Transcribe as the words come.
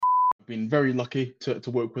been very lucky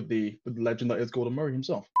to work with the legend that is Gordon Murray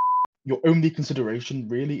himself. Your only consideration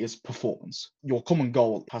really is performance. Your common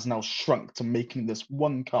goal has now shrunk to making this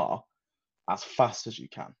one car as fast as you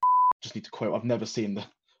can. Just need to quote, I've never seen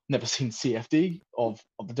CFD of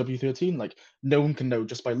the W13. Like, no one can know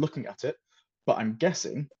just by looking at it, but I'm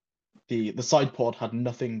guessing the side pod had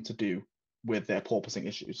nothing to do with their porpoising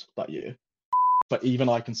issues that year. But even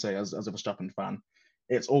I can say, as a Verstappen fan,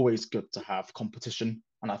 it's always good to have competition,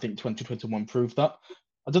 and I think 2021 proved that.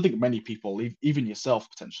 I don't think many people, even yourself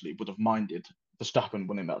potentially, would have minded Verstappen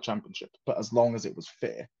winning that championship, but as long as it was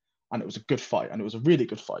fair and it was a good fight, and it was a really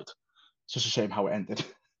good fight, it's just a shame how it ended.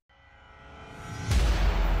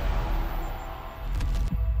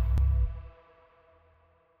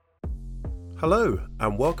 Hello,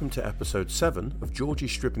 and welcome to episode 7 of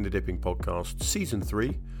Georgie's Stripping the Dipping podcast, season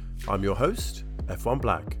 3. I'm your host, F1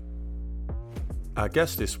 Black. Our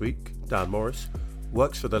guest this week, Dan Morris,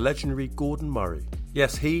 works for the legendary Gordon Murray.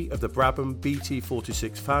 Yes, he of the Brabham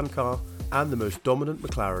BT46 fan car and the most dominant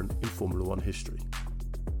McLaren in Formula 1 history.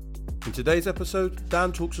 In today's episode,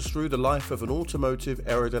 Dan talks us through the life of an automotive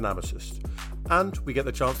aerodynamicist, and we get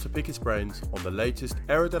the chance to pick his brains on the latest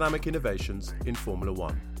aerodynamic innovations in Formula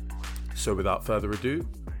 1. So without further ado,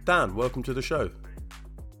 Dan, welcome to the show.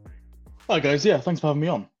 Hi guys, yeah, thanks for having me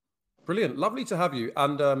on. Brilliant, lovely to have you.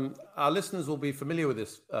 And our listeners will be familiar with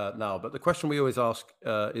this now, but the question we always ask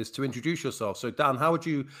is to introduce yourself. So Dan, how would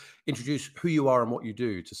you introduce who you are and what you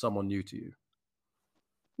do to someone new to you?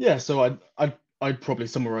 Yeah, so I'd probably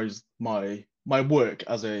summarize my work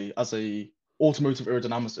as a automotive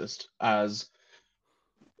aerodynamicist as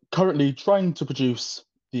currently trying to produce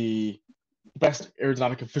the best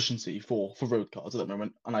aerodynamic efficiency for road cars at the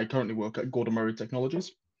moment, and I currently work at Gordon Murray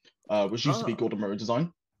Technologies, which used to be Gordon Murray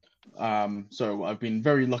Design. So I've been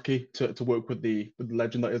very lucky to work with the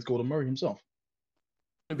legend that is Gordon Murray himself.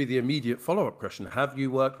 Going to be the immediate follow-up question. Have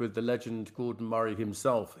you worked with the legend Gordon Murray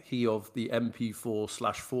himself, he of the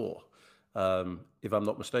MP4-4, if I'm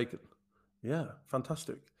not mistaken? Yeah,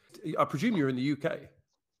 fantastic. I presume you're in the UK.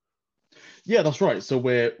 Yeah, that's right. So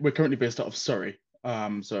we're currently based out of Surrey.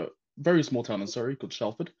 So very small town in Surrey called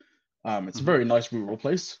Shelford. It's a very nice rural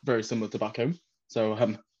place, very similar to back home. So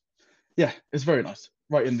yeah, it's very nice,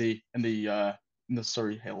 right in the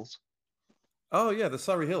Surrey Hills. Oh yeah, the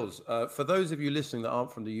Surrey Hills. For those of you listening that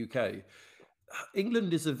aren't from the UK,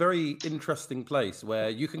 England is a very interesting place where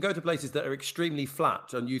you can go to places that are extremely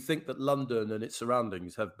flat, and you think that London and its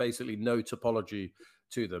surroundings have basically no topology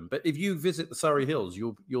to them. But if you visit the Surrey Hills,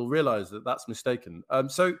 you'll realise that that's mistaken.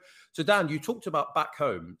 So Dan, you talked about back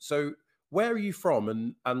home. So where are you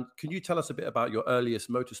from, and can you tell us a bit about your earliest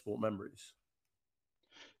motorsport memories?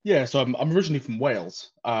 Yeah, so I'm originally from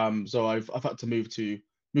Wales. So I've had to move to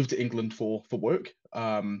England for work.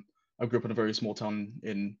 I grew up in a very small town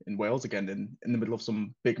in Wales, again in the middle of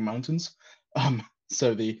some big mountains.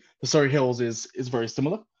 So the Surrey Hills is very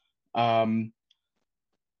similar.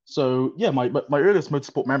 So yeah, my earliest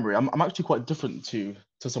motorsport memory, I'm actually quite different to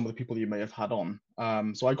some of the people you may have had on.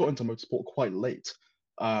 So I got into motorsport quite late.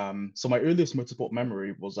 So my earliest motorsport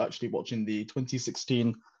memory was actually watching the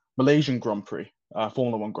 2016 Malaysian Grand Prix,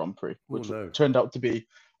 Formula 1 Grand Prix, which turned out to be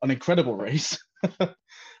an incredible race.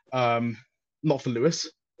 Not for Lewis,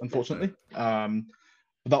 unfortunately.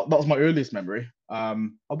 That was my earliest memory. I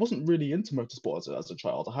wasn't really into motorsport as a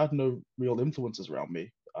child. I had no real influences around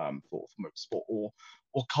me for motorsport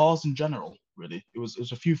or cars in general, really. It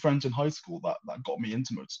was a few friends in high school that got me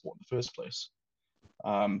into motorsport in the first place.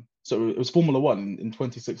 So it was Formula 1 in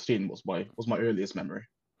 2016 was my earliest memory.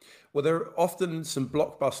 Well, there are often some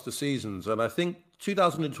blockbuster seasons, and I think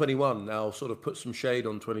 2021 now sort of puts some shade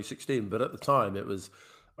on 2016, but at the time it was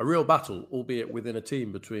a real battle, albeit within a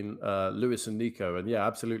team between Lewis and Nico. And yeah,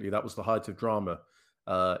 absolutely, that was the height of drama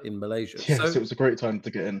in Malaysia. Yes, so, it was a great time to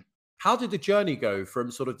get in. How did the journey go from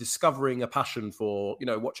sort of discovering a passion for,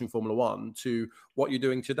 watching Formula 1 to what you're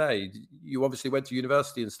doing today? You obviously went to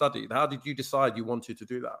university and studied. How did you decide you wanted to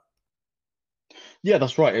do that? Yeah,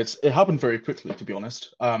 that's right. It happened very quickly, to be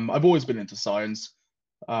honest. I've always been into science.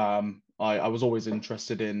 I was always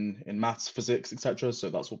interested in maths, physics, etc. So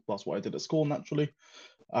that's what I did at school naturally.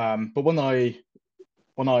 But when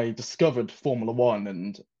I discovered Formula 1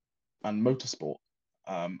 and motorsport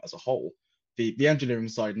as a whole, the engineering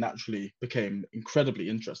side naturally became incredibly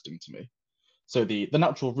interesting to me. So the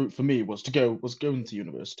natural route for me was going to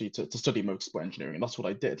university to study motorsport engineering, and that's what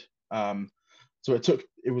I did. So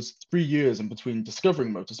it was 3 years in between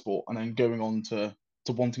discovering motorsport and then going on to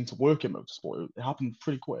wanting to work in motorsport. It happened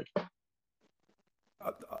pretty quick.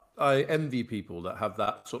 I envy people that have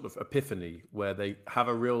that sort of epiphany where they have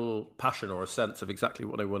a real passion or a sense of exactly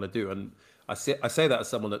what they want to do. And I say that as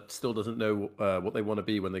someone that still doesn't know what they want to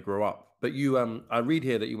be when they grow up. But I read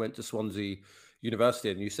here that you went to Swansea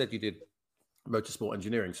University and you said you did motorsport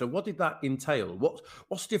engineering. So what did that entail?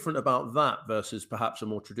 What's different about that versus perhaps a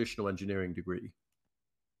more traditional engineering degree?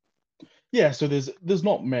 Yeah, so there's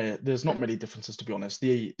not many differences, to be honest.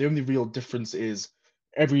 The only real difference is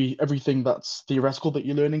everything that's theoretical that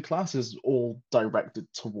you learn in class is all directed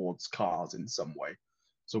towards cars in some way.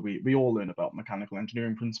 So we all learn about mechanical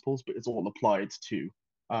engineering principles, but it's all applied to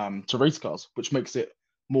race cars, which makes it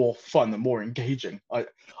more fun and more engaging.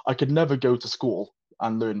 I could never go to school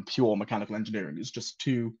and learn pure mechanical engineering. It's just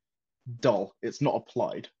too dull. It's not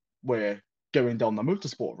applied. Where going down the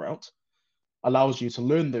motorsport route allows you to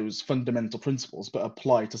learn those fundamental principles but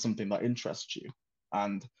apply to something that interests you,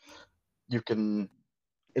 and you can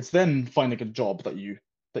it's then finding a job that you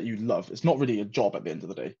love. It's not really a job at the end of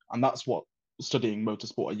the day, and that's what studying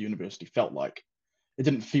motorsport at university felt like. It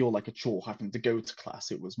didn't feel like a chore having to go to class.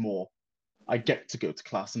 It was more, I get to go to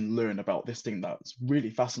class and learn about this thing that's really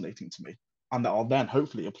fascinating to me and that I'll then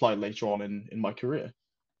hopefully apply later on in my career.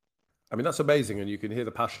 I mean, that's amazing, and you can hear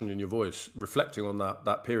the passion in your voice reflecting on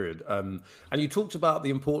that period. And you talked about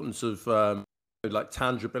the importance of like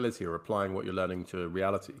tangibility or applying what you're learning to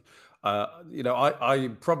reality. I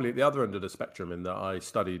probably at the other end of the spectrum in that I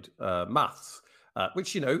studied maths,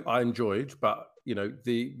 which I enjoyed, but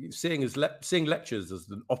the seeing lectures as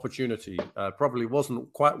an opportunity probably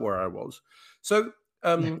wasn't quite where I was. So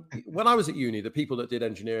when I was at uni, the people that did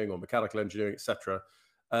engineering or mechanical engineering, etc.,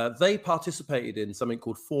 they participated in something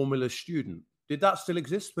called Formula Student. Did that still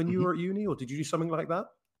exist when you Mhm. were at uni, or did you do something like that?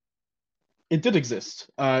 It did exist.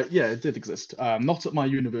 Yeah, it did exist. Not at my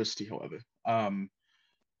university, however.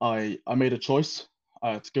 I made a choice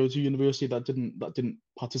to go to university that didn't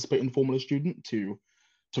participate in Formula Student to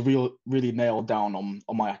really nail down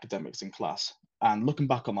on my academics in class. And looking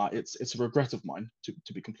back on that, it's a regret of mine,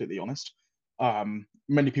 to be completely honest.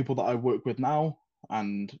 Many people that I work with now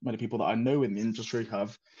and many people that I know in the industry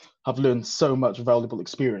have learned so much valuable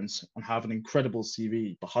experience and have an incredible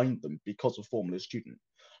CV behind them because of Formula Student.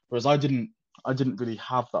 Whereas I didn't really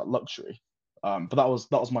have that luxury. But that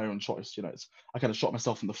was my own choice. I kind of shot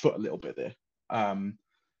myself in the foot a little bit there. And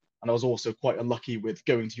I was also quite unlucky with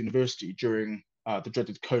going to university during the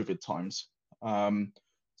dreaded COVID times.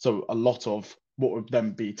 So a lot of what would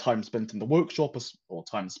then be time spent in the workshop or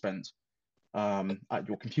time spent at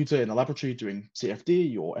your computer in a laboratory doing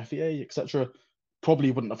CFD or FEA, etc.,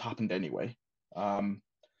 probably wouldn't have happened anyway. Um,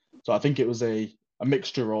 so I think it was a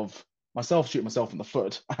mixture of myself shooting myself in the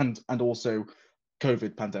foot and also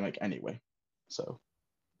COVID pandemic anyway. So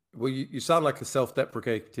Well, you sound like a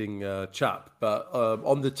self-deprecating chap, but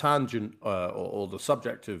on the tangent or the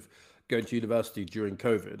subject of going to university during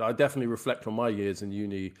COVID, I definitely reflect on my years in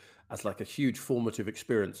uni as like a huge formative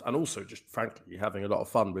experience, and also just frankly having a lot of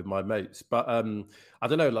fun with my mates. But I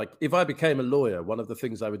don't know, like if I became a lawyer, one of the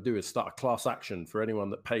things I would do is start a class action for anyone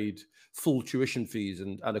that paid full tuition fees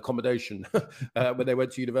and accommodation when they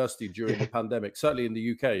went to university during the yeah, pandemic. Certainly in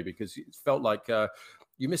the UK, because it felt like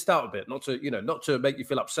you missed out a bit. Not to make you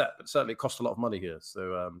feel upset, but certainly it cost a lot of money here.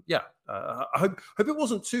 So I hope it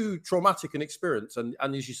wasn't too traumatic an experience. And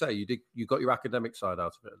as you say, you got your academic side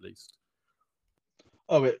out of it at least.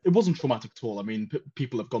 oh, it wasn't traumatic at all. I mean,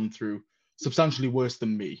 people have gone through substantially worse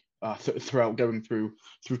than me throughout going through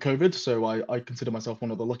COVID. So I consider myself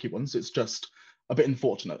one of the lucky ones. It's just a bit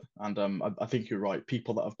unfortunate, and I think you're right.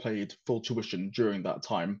 People that have paid full tuition during that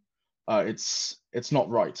time, it's not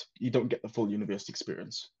right. You don't get the full university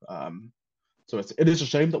experience. So it is a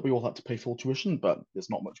shame that we all had to pay full tuition, but there's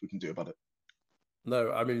not much we can do about it.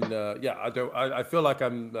 No, I mean, I don't. I feel like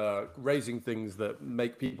I'm raising things that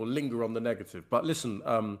make people linger on the negative. But listen,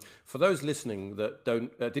 for those listening that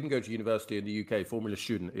didn't go to university in the UK, Formula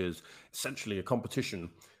Student is essentially a competition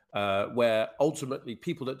where ultimately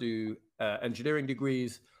people that do engineering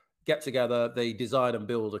degrees get together, they design and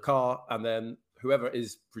build a car, and then whoever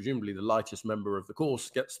is presumably the lightest member of the course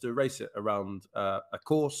gets to race it around a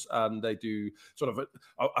course, and they do sort of,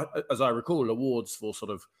 as I recall, awards for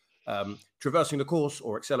sort of traversing the course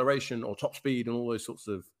or acceleration or top speed and all those sorts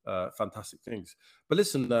of fantastic things. But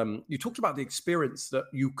listen, you talked about the experience that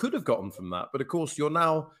you could have gotten from that, but of course you're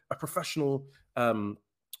now a professional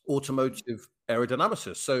automotive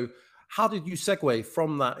aerodynamicist. So how did you segue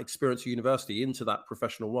from that experience at university into that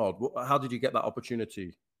professional world? How did you get that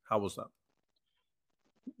opportunity? How was that?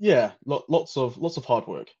 Yeah, lots of hard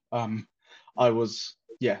work. I was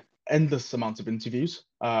endless amounts of interviews.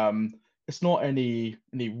 It's not any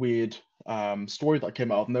weird story that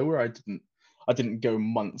came out of nowhere. I didn't go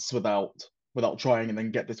months without trying and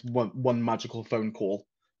then get this one magical phone call.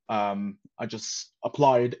 I just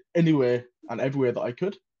applied anywhere and everywhere that I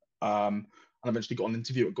could, and eventually got an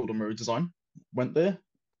interview at Gordon Murray Design. Went there,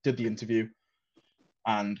 did the interview,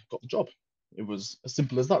 and got the job. It was as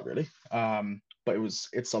simple as that, really. But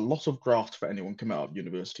it's a lot of graft for anyone coming out of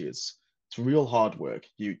university. It's real hard work.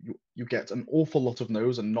 You get an awful lot of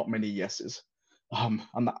no's and not many yeses.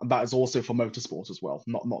 And that is also for motorsport as well,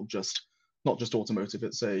 not just automotive.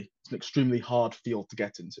 It's an extremely hard field to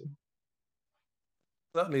get into.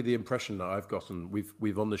 Certainly the impression that I've gotten,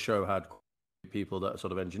 we've on the show had people that are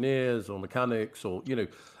sort of engineers or mechanics or,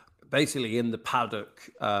 basically in the paddock,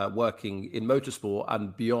 working in motorsport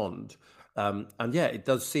and beyond. And yeah, it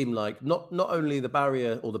does seem like not only the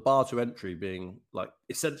barrier or the bar to entry being like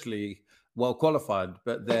essentially well qualified,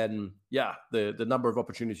 but then the number of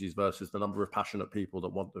opportunities versus the number of passionate people that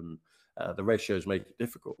want them, the ratios make it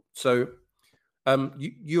difficult. So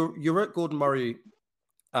you're at Gordon Murray,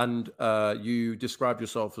 and you describe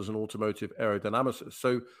yourself as an automotive aerodynamicist.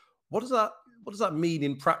 So what does that mean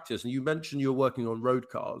in practice? And you mentioned you're working on road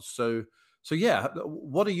cars. So yeah,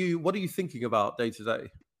 what are you thinking about day to day?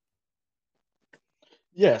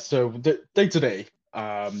 Yeah, so day to day,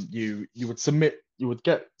 you would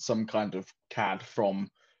get some kind of CAD from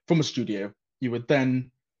a studio. You would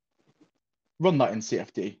then run that in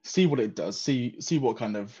CFD, see what it does, see what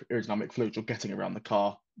kind of aerodynamic fluid you're getting around the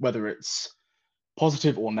car, whether it's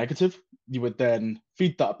positive or negative. You would then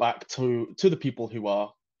feed that back to the people who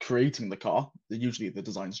are creating the car, usually the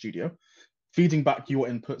design studio, feeding back your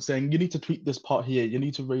input, saying you need to tweak this part here, you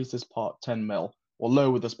need to raise this part 10 mil, or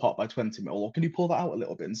lower this part by 20 mil, or can you pull that out a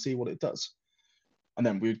little bit and see what it does? And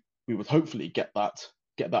then we would hopefully get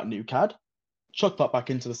that new CAD, chuck that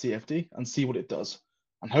back into the CFD and see what it does.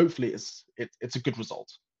 And hopefully it's a good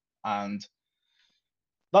result. And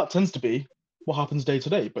that tends to be what happens day to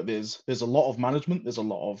day. But there's a lot of management, there's a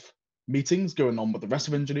lot of meetings going on with the rest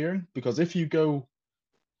of engineering, because if you go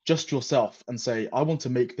just yourself and say, I want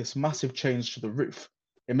to make this massive change to the roof,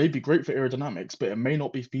 it may be great for aerodynamics, but it may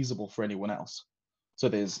not be feasible for anyone else. So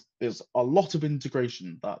there's a lot of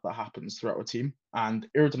integration that happens throughout a team, and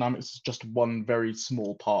aerodynamics is just one very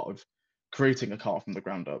small part of creating a car from the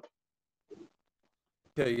ground up.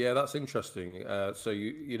 Okay, yeah, that's interesting. So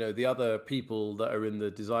you know the other people that are in the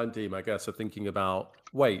design team, I guess, are thinking about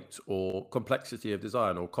weight or complexity of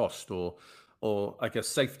design or cost or I guess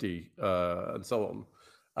safety and so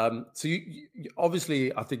on. So you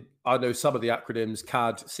obviously, I think I know some of the acronyms: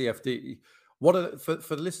 CAD, CFD. What are for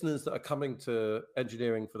the listeners that are coming to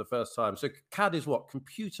engineering for the first time? So CAD is what?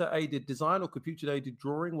 Computer aided design or computer aided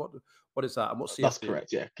drawing? What is that? And what's CFD? That's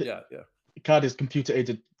correct. Yeah. Yeah. CAD is computer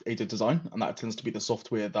aided design, and that tends to be the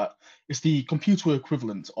software that is the computer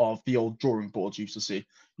equivalent of the old drawing boards you used to see.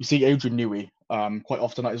 You see Adrian Newey quite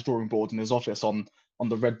often at his drawing board in his office on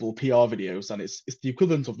the Red Bull PR videos, and it's the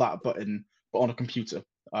equivalent of that, but on a computer,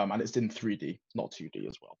 and it's in 3D, not 2D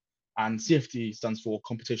as well. And CFD stands for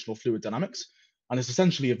computational fluid dynamics, and it's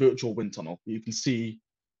essentially a virtual wind tunnel. You can see,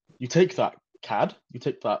 you take that CAD, you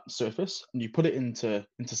take that surface, and you put it into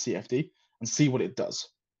CFD and see what it does.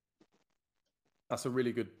 That's a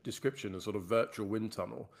really good description, a sort of virtual wind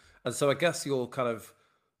tunnel. And so I guess you're kind of,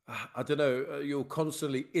 I don't know, you're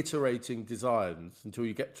constantly iterating designs until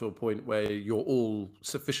you get to a point where you're all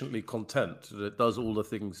sufficiently content that it does all the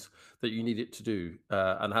things that you need it to do,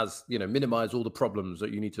 and has, minimize all the problems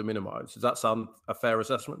that you need to minimize. Does that sound a fair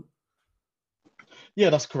assessment? Yeah,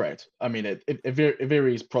 that's correct. I mean, it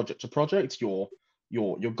varies project to project. Your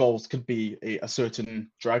goals could be a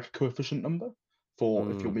certain drag coefficient number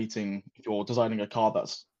for if you're designing a car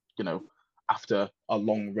that's, after a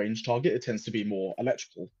long range target. It tends to be more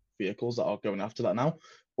electrical vehicles that are going after that now.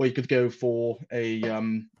 Or you could go for a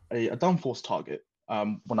downforce target.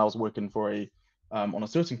 When I was working for on a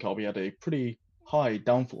certain car, we had a pretty high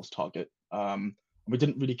downforce target. We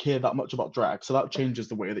didn't really care that much about drag, so that changes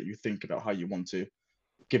the way that you think about how you want to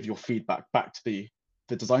give your feedback back to the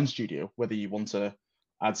design studio, whether you want to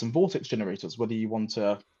add some vortex generators, whether you want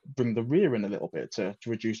to bring the rear in a little bit to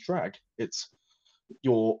reduce drag. It's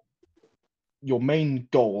your main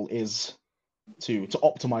goal is to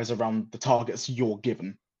optimize around the targets you're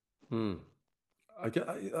given. I get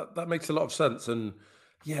that makes a lot of sense. And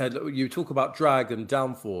yeah, you talk about drag and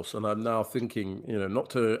downforce, and I'm now thinking,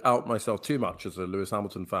 not to out myself too much as a Lewis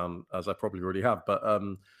Hamilton fan, as I probably already have, but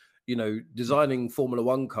designing Formula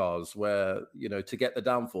One cars where, to get the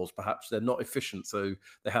downforce, perhaps they're not efficient, so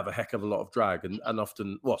they have a heck of a lot of drag, and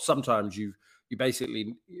often, sometimes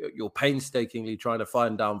you're painstakingly trying to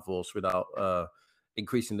find downforce without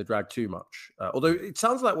increasing the drag too much. Although it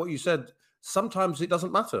sounds like what you said, sometimes it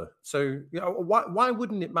doesn't matter. So, why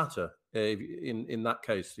wouldn't it matter in that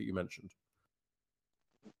case that you mentioned?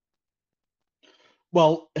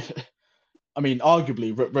 Well, I mean,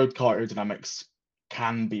 arguably, road car aerodynamics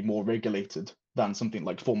can be more regulated than something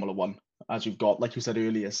like Formula One, as you've got, like you said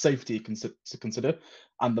earlier, safety to consider,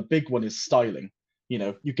 and the big one is styling.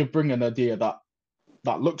 You could bring an idea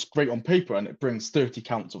that looks great on paper and it brings 30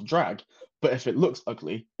 counts of drag, but if it looks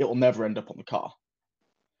ugly, it will never end up on the car.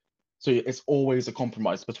 So it's always a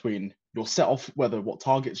compromise between yourself, whether what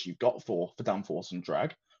targets you've got for downforce and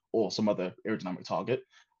drag, or some other aerodynamic target,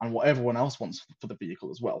 and what everyone else wants for the vehicle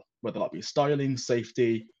as well, whether that be styling,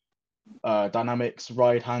 safety, dynamics,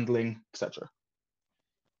 ride handling, etc.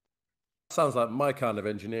 Sounds like my kind of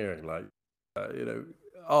engineering, like that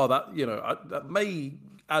may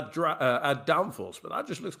add add downforce, but that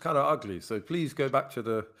just looks kind of ugly. So please go back to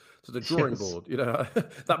the drawing Yes. board.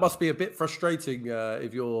 That must be a bit frustrating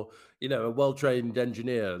if you're a well-trained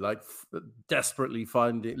engineer, like desperately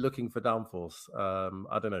looking for downforce.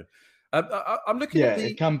 I don't know. I'm looking Yeah, at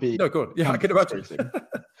the. it can be. No, go on. Yeah, I Can be can imagine. frustrating.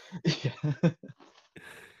 Yeah.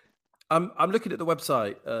 I'm looking at the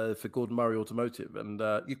website for Gordon Murray Automotive, and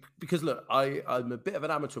because look, I'm a bit of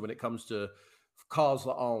an amateur when it comes to cars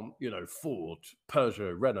that aren't, Ford,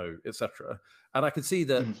 Peugeot, Renault, etc. And I can see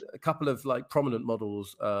that a couple of like prominent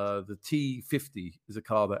models, the T50 is a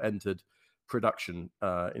car that entered production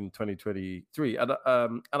in 2023, and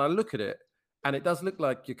I look at it, and it does look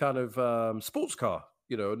like your kind of sports car,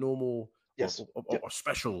 a normal Yes. or a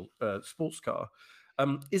special sports car.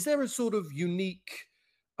 Is there a sort of unique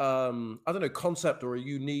I don't know, concept or a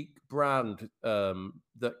unique brand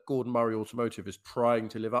that Gordon Murray Automotive is trying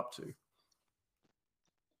to live up to?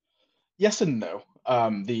 Yes and no.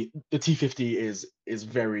 The T50 is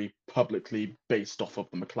very publicly based off of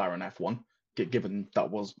the McLaren F1, given that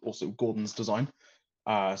was also Gordon's design.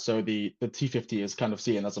 So the T50 is kind of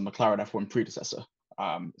seen as a McLaren F1 predecessor.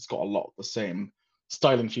 It's got a lot of the same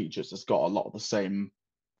styling features. It's got a lot of the same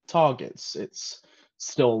targets. It's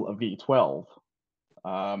still a V12,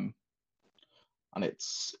 and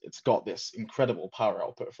it's got this incredible power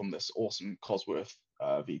output from this awesome Cosworth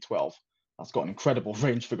V12. That's got an incredible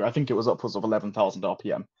range figure. I think it was upwards of 11,000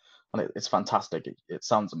 RPM, and it's fantastic. It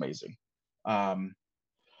sounds amazing. But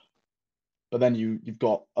then you've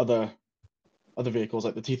got other vehicles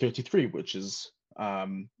like the T33, which is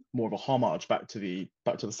more of a homage back to the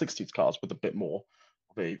 60s cars with a bit more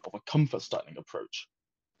of a comfort styling approach.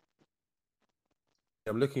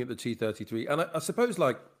 I'm looking at the T33, and I suppose,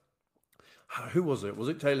 like, who was it? Was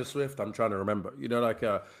it Taylor Swift? I'm trying to remember.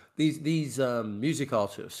 These music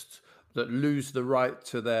artists that lose the right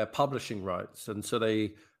to their publishing rights, and so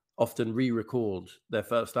they often re-record their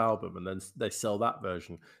first album and then they sell that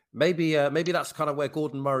version. Maybe that's kind of where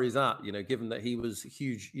Gordon Murray's at, given that he was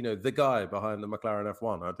huge, the guy behind the McLaren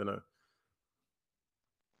F1. I don't know.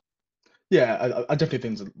 Yeah, I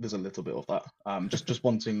definitely think there's a little bit of that. Just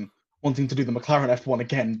wanting to do the McLaren F1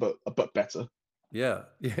 again, but better. Yeah.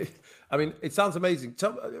 I mean, it sounds amazing.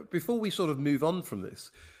 Before we sort of move on from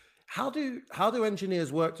this, how do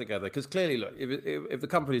engineers work together? Because clearly, look, if the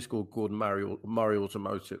company's called Gordon Murray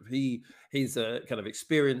Automotive, he's a kind of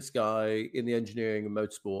experienced guy in the engineering and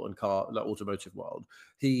motorsport and automotive world.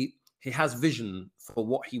 He has vision for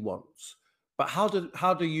what he wants. But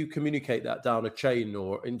how do you communicate that down a chain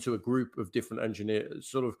or into a group of different engineers?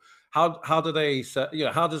 Sort of how do they set,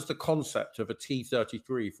 how does the concept of a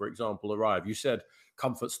T33, for example, arrive? You said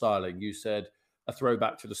comfort styling. You said a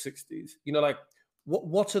throwback to the 60s. Like,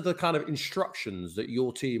 what are the kind of instructions that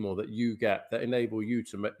your team or that you get that enable you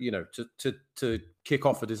to kick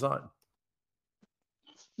off a design?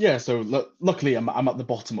 Yeah, so luckily I'm at the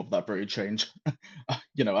bottom of that very change.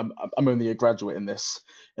 I'm only a graduate in this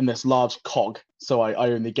large cog, so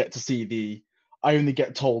I only get to see I only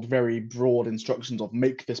get told very broad instructions of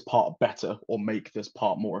make this part better or make this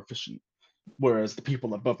part more efficient. Whereas the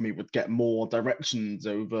people above me would get more directions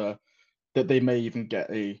over that. They may even get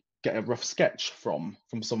a rough sketch from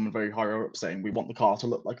someone very higher up saying, we want the car to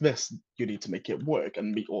look like this, you need to make it work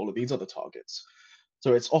and meet all of these other targets.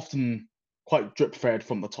 So it's often quite drip fed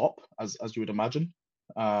from the top, as you would imagine.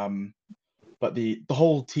 But the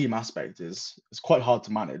whole team aspect is quite hard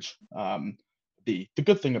to manage. The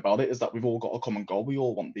good thing about it is that we've all got a common goal. We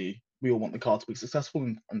all want the car to be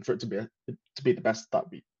successful and for it to be the best that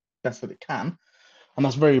it can. And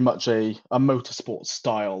that's very much a motorsport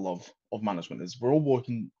style of management. Is we're all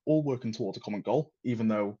working towards a common goal, even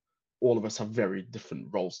though all of us have very different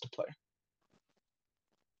roles to play.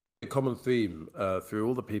 A common theme through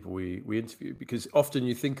all the people we interview, because often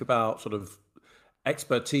you think about sort of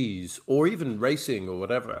expertise or even racing or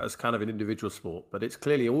whatever as kind of an individual sport. But it's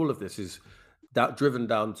clearly all of this is that driven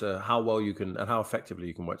down to how well you can and how effectively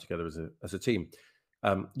you can work together as a team.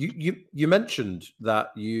 You mentioned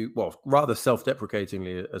that you, well, rather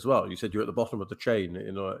self-deprecatingly as well. You said you're at the bottom of the chain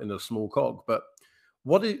in a small cog. But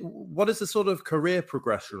what is the sort of career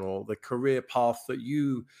progression or the career path that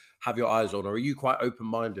you have your eyes on, or are you quite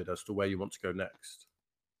open-minded as to where you want to go next?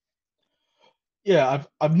 Yeah,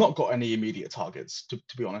 I've not got any immediate targets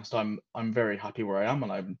to be honest. I'm very happy where I am,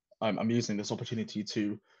 and I'm using this opportunity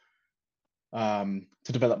to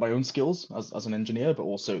develop my own skills as an engineer, but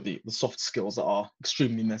also the soft skills that are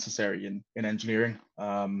extremely necessary in engineering.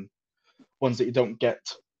 Ones that you don't get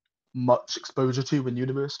much exposure to in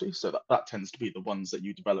university, so that tends to be the ones that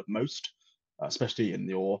you develop most, especially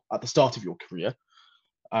at the start of your career.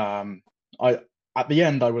 Um, I At the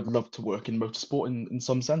end, I would love to work in motorsport in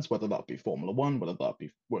some sense, whether that be Formula One, whether that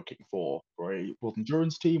be working for a world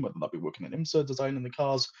endurance team, whether that be working in IMSA designing the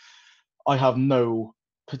cars. I have no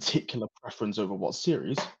particular preference over what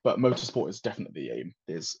series, but motorsport is definitely the aim.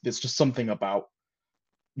 There's just something about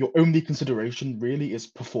your only consideration really is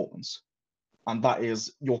performance, and that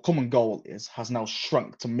is your common goal has now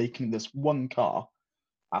shrunk to making this one car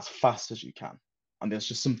as fast as you can. And there's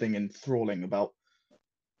just something enthralling about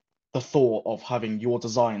the thought of having your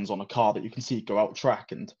designs on a car that you can see go out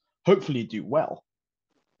track and hopefully do well.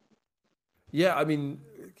 Yeah, I mean,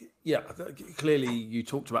 yeah, clearly you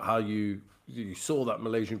talked about how you saw that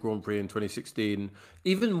Malaysian Grand Prix in 2016.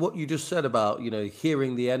 Even what you just said about,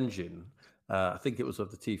 hearing the engine, I think it was of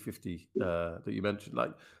the T50 that you mentioned.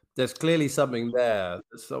 Like, there's clearly something there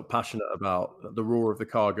that's so passionate about the roar of the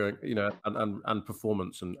car going, and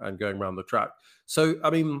performance and going around the track. So, I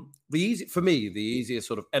mean, for me, the easiest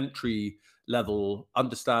sort of entry level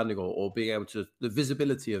understanding or being able to the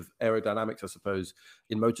visibility of aerodynamics, I suppose,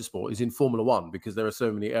 in motorsport is in Formula One because there are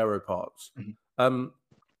so many aero parts. Mhm. Um,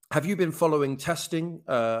 have you been following testing?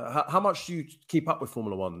 How much do you keep up with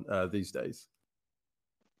Formula One these days?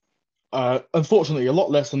 Unfortunately, a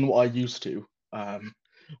lot less than what I used to.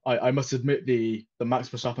 I must admit the Max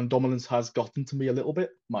Verstappen dominance has gotten to me a little bit.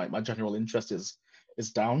 My general interest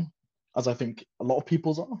is down, as I think a lot of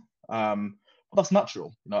people's are. But that's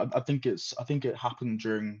natural. I think it happened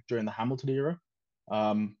during the Hamilton era,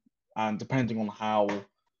 um, and depending on how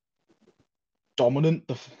dominant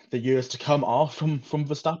the years to come are from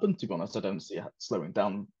Verstappen. To be honest, I don't see it slowing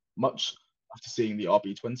down much after seeing the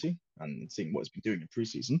RB20 and seeing what it's been doing in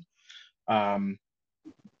preseason. Um,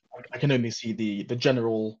 I can only see the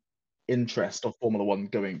general interest of Formula One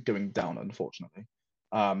going down, unfortunately.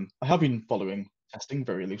 I have been following testing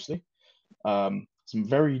very loosely. Some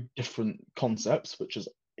very different concepts, which is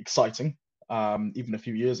exciting, even a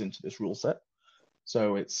few years into this rule set.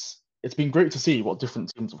 So it's been great to see what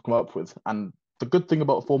different teams have come up with. And the good thing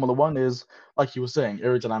about Formula One is, like you were saying,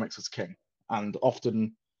 aerodynamics is king, and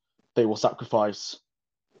often they will sacrifice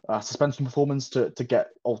suspension performance to get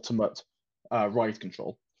ultimate ride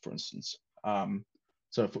control, for instance.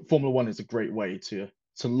 So Formula One is a great way to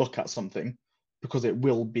look at something because it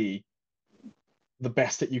will be the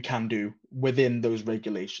best that you can do within those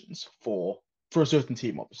regulations for a certain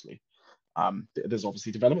team, obviously. There's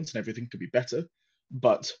obviously developments and everything could be better,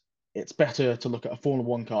 but it's better to look at a Formula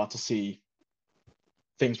One car to see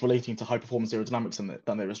things relating to high performance aerodynamics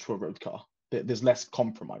than there is to a road car. There's less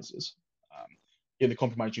compromises. The only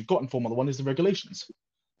compromise you've got in Formula One is the regulations.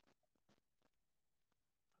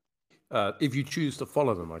 If you choose to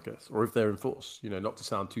follow them, I guess, or if they're enforced, not to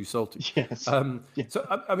sound too salty. Yes. Yeah. So,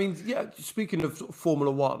 I mean, yeah, speaking of sort of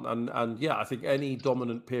Formula One, and yeah, I think any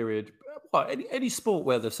dominant period, well, any sport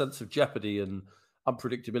where the sense of jeopardy and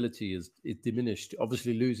unpredictability is diminished,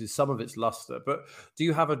 obviously loses some of its luster. But do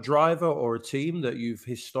you have a driver or a team that you've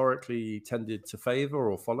historically tended to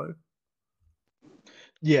favor or follow?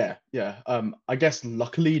 Yeah. I guess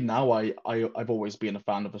luckily now I've always been a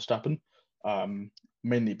fan of Verstappen, um,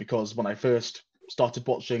 mainly because when I first started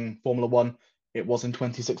watching Formula One, it was in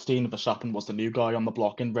 2016. Verstappen was the new guy on the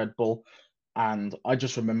block in Red Bull, and I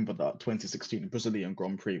just remember that 2016 Brazilian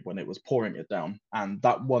Grand Prix when it was pouring it down, and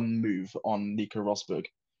that one move on Nico Rosberg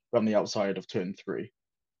from the outside of turn three,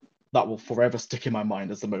 that will forever stick in my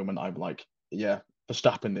mind as the moment I'm like, yeah,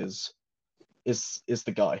 Verstappen is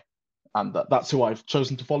the guy, and that's who I've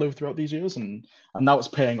chosen to follow throughout these years, and now it's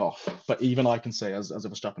paying off. But even I can say, as a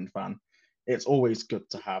Verstappen fan, it's always good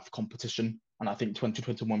to have competition, and I think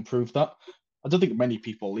 2021 proved that. I don't think many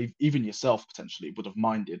people, even yourself potentially, would have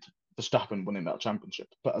minded Verstappen winning that championship,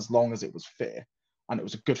 but as long as it was fair and it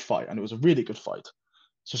was a good fight, and it was a really good fight,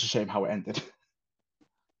 it's just a shame how it ended.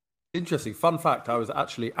 Interesting. Fun fact, I was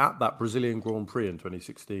actually at that Brazilian Grand Prix in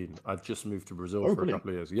 2016. I'd just moved to Brazil Oh, for a brilliant.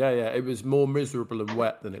 couple of years. Yeah, yeah. It was more miserable and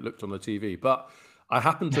wet than it looked on the TV. But I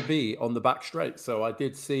happened to be on the back straight. So I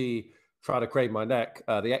did try to crane my neck,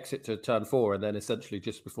 the exit to turn 4, and then essentially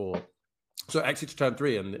just before. So exit to turn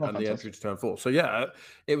 3 and Oh, the entry fantastic. to turn 4. So yeah,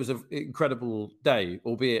 it was an incredible day,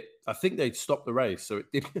 albeit I think they'd stopped the race. So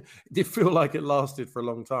it did feel like it lasted for a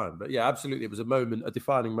long time. But yeah, absolutely. It was a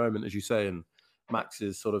defining moment, as you say, in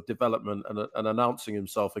Max's sort of development and announcing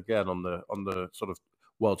himself again on the sort of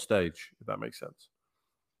world stage, if that makes sense.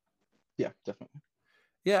 Yeah, definitely.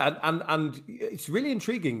 Yeah, and it's really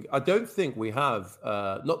intriguing. I don't think we have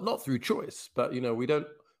not through choice, but we don't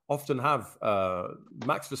often have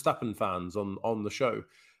Max Verstappen fans on the show.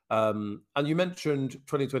 And you mentioned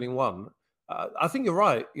 2021. I think you're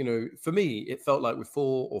right. For me, it felt like with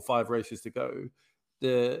 4 or 5 races to go,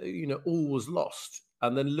 all was lost.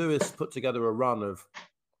 And then Lewis put together a run of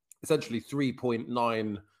essentially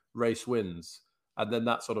 3.9 race wins. And then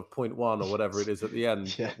that sort of 0.1 or whatever it is at the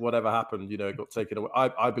end, Yeah. whatever happened, it got taken away.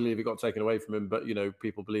 I believe it got taken away from him, but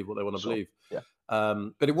people believe what they want to believe. Yeah.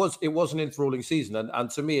 But it was an enthralling season, and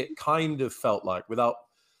to me, it kind of felt like, without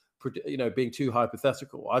being too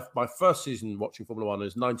hypothetical, my first season watching Formula One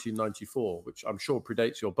is 1994, which I'm sure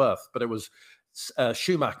predates your birth, but it was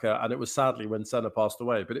Schumacher, and it was sadly when Senna passed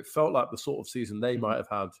away. But it felt like the sort of season they might have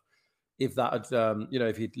had if that had,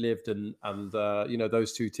 if he'd lived, and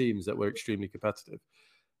those two teams that were extremely competitive.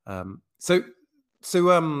 So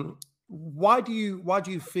why do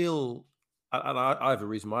you feel, and I have a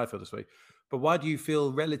reason why I feel this way, but why do you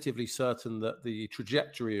feel relatively certain that the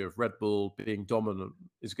trajectory of Red Bull being dominant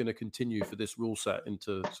is going to continue for this rule set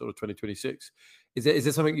into sort of 2026? Is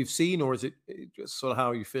there something you've seen, or is it just sort of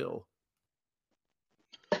how you feel?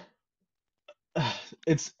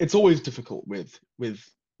 It's always difficult with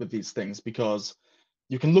these things, because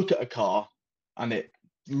you can look at a car and it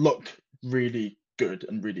look really good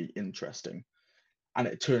and really interesting, and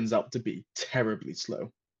it turns out to be terribly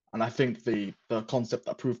slow. And I think the concept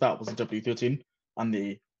that proved that was the W13 and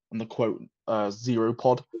the quote zero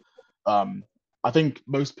pod. I think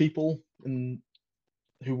most people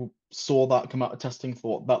who saw that come out of testing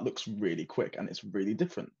thought that looks really quick and it's really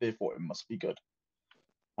different, therefore it must be good.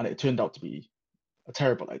 And it turned out to be a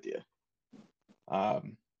terrible idea.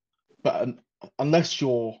 But unless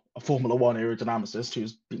you're a Formula One aerodynamicist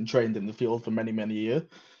who's been trained in the field for many, many years,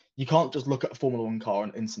 you can't just look at a Formula One car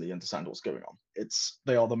and instantly understand what's going on.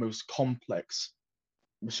 They are the most complex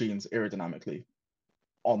machines aerodynamically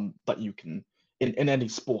that you can in any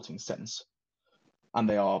sporting sense. And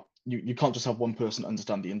they are you can't just have one person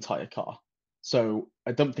understand the entire car. So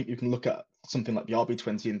I don't think you can look at something like the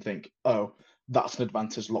RB20 and think, oh, that's an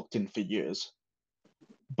advantage locked in for years.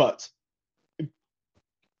 But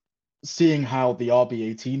seeing how the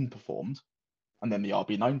RB18 performed, and then the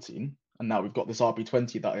RB19, and now we've got this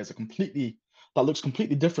RB20 that looks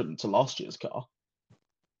completely different to last year's car.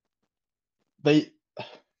 It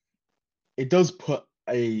does put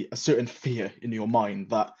a certain fear in your mind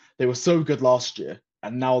that they were so good last year,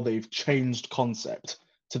 and now they've changed concept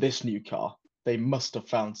to this new car. They must have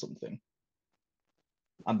found something,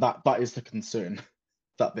 and that is the concern,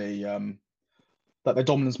 that their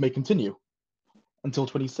dominance may continue until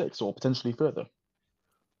 26 or potentially further.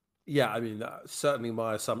 Yeah, I mean, certainly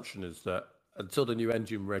my assumption is that until the new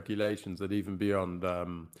engine regulations, that even beyond,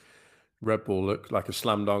 Red Bull look like a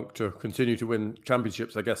slam dunk to continue to win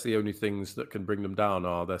championships. I guess the only things that can bring them down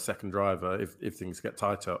are their second driver if things get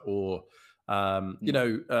tighter, or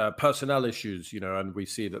personnel issues. And we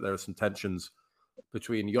see that there are some tensions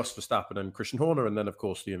between Jos Verstappen and Christian Horner, and then of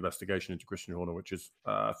course the investigation into Christian Horner, which is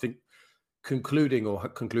I think concluded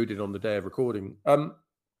on the day of recording.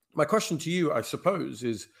 My question to you, I suppose,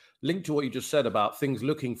 is linked to what you just said about things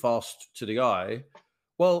looking fast to the eye.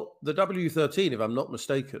 Well, the W13, if I'm not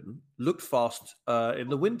mistaken, looked fast in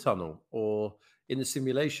the wind tunnel or in the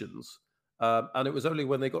simulations. And it was only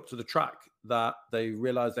when they got to the track that they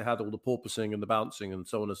realized they had all the porpoising and the bouncing and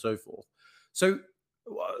so on and so forth. So,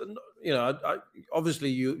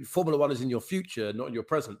 obviously Formula One is in your future, not in your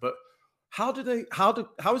present, but how is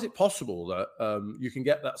it possible that you can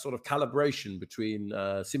get that sort of calibration between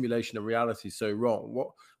simulation and reality so wrong?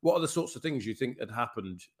 What are the sorts of things you think had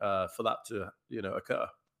happened for that to occur?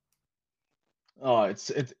 Oh, it's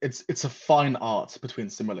a fine art between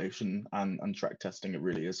simulation and track testing. It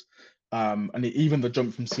really is. And even the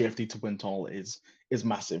jump from CFD to wind tunnel is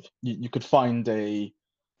massive. You could find a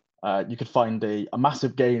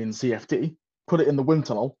massive gain in CFD, put it in the wind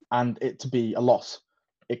tunnel, and it to be a loss.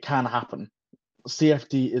 It can happen.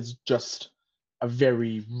 CFD is just a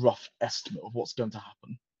very rough estimate of what's going to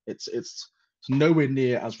happen. It's It's nowhere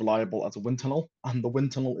near as reliable as a wind tunnel, and the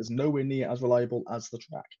wind tunnel is nowhere near as reliable as the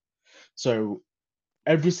track. So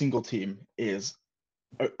every single team is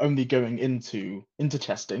only going into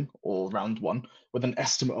testing or round one with an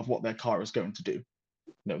estimate of what their car is going to do.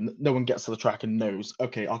 No one gets to the track and knows,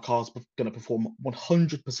 okay, our car's going to perform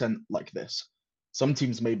 100% like this. Some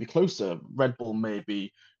teams may be closer. Red Bull may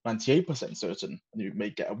be 98% certain, and you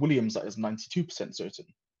may get a Williams that is 92% certain.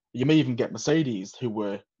 You may even get Mercedes, who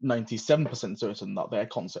were 97% certain that their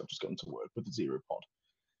concept was going to work with the zero pod,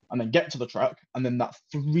 and then get to the track, and then that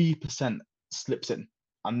 3% slips in,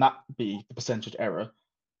 and that be the percentage error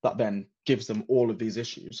that then gives them all of these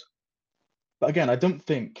issues. But again, I don't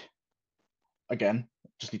think, again,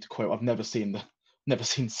 just need to quote, I've never seen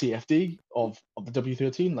CFD of the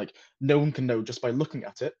W13. Like, no one can know just by looking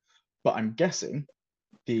at it, but I'm guessing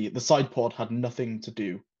the side pod had nothing to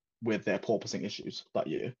do with their porpoising issues that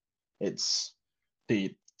year. It's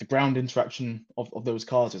the ground interaction of those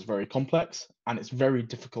cars is very complex, and it's very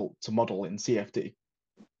difficult to model in CFD.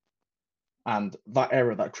 And that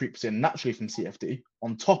error that creeps in naturally from CFD,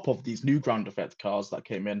 on top of these new ground effect cars that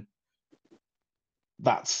came in,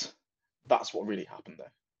 that's what really happened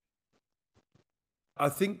there. I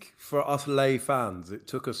think for us lay fans, it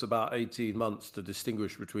took us about 18 months to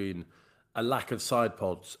distinguish between a lack of side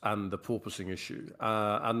pods and the porpoising issue.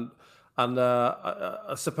 I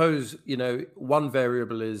suppose, one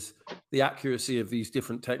variable is the accuracy of these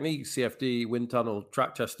different techniques, CFD, wind tunnel,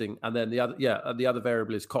 track testing, and then the other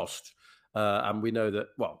variable is cost. And we know that,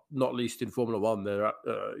 well, not least in Formula One, there are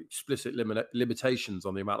explicit limitations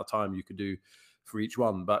on the amount of time you can do for each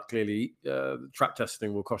one. But clearly, track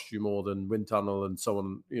testing will cost you more than wind tunnel, and so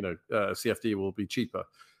on. CFD will be cheaper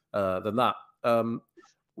than that.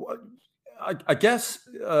 I guess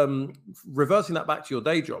reversing that back to your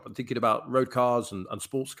day job and thinking about road cars and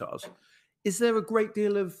sports cars, is there a great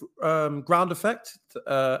deal of ground effect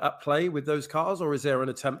at play with those cars, or is there an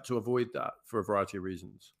attempt to avoid that for a variety of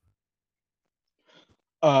reasons?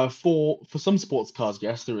 For some sports cars,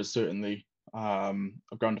 yes, there is certainly a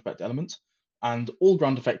ground effect element, and all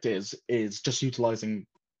ground effect is just utilizing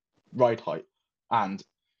ride height and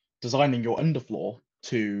designing your underfloor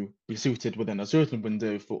to be suited within a certain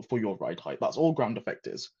window for your ride height. That's all ground effect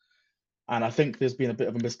is. And I think there's been a bit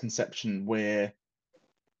of a misconception where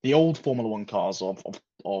the old Formula One cars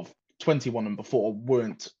of 21 and before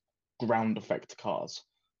weren't ground effect cars.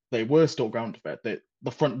 They were still ground effect.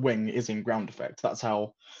 The front wing is in ground effect. That's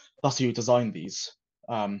how you design these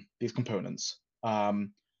components.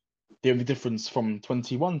 The only difference from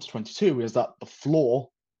 21 to 22 is that the floor,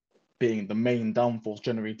 being the main downforce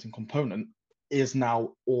generating component, is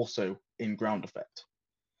now also in ground effect.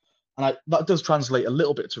 And that does translate a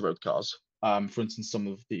little bit to road cars. For instance, some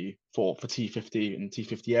of for T50 and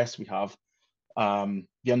T50S, we have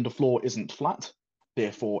the underfloor isn't flat,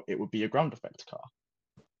 therefore it would be a ground effect car.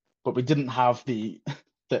 But we didn't have the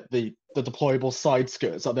deployable side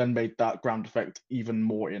skirts that then made that ground effect even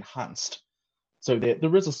more enhanced. So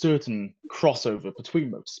there is a certain crossover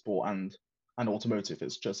between motorsport and automotive.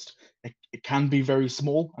 It's just it can be very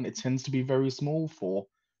small, and it tends to be very small for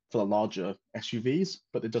the larger SUVs,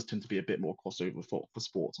 but there does tend to be a bit more crossover for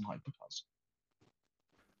sports and hypercars.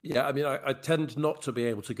 Yeah, I mean, I tend not to be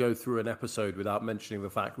able to go through an episode without mentioning the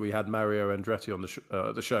fact we had Mario Andretti on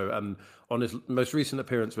the show, and on his most recent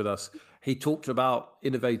appearance with us, he talked about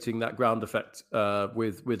innovating that ground effect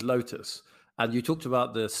with Lotus. And you talked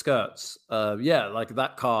about the skirts. Like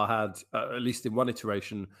that car had, at least in one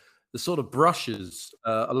iteration, the sort of brushes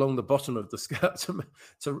along the bottom of the skirt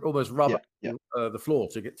to almost rub the floor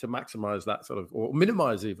to maximize that sort of, or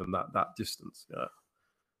minimize even that distance. Yeah.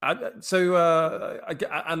 And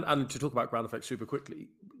to talk about ground effect super quickly,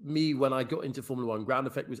 when I got into Formula One, ground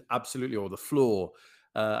effect was absolutely, or the floor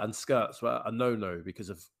and skirts were a no-no because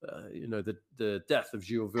of the death of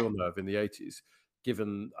Gilles Villeneuve in the 80s.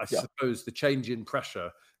 Given, I suppose, the change in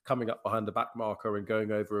pressure coming up behind the back marker and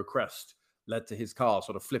going over a crest led to his car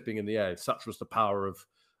sort of flipping in the air. Such was the power of,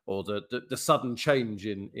 or the sudden change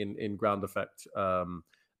in ground effect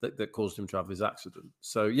that caused him to have his accident.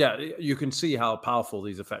 So yeah, you can see how powerful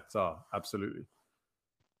these effects are. Absolutely.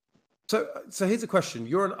 So here's a question.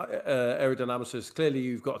 You're an aerodynamicist. Clearly,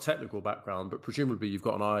 you've got a technical background, but presumably you've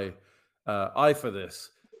got an eye for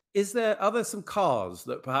this. Are there some cars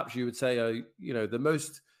that perhaps you would say are, the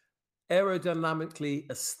most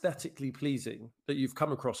aerodynamically, aesthetically pleasing that you've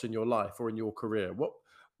come across in your life or in your career? What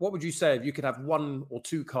would you say if you could have one or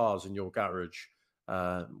two cars in your garage?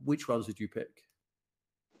 Which ones would you pick?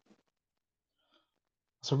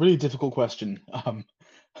 It's a really difficult question.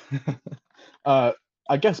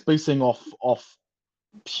 I guess basing off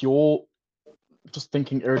pure, just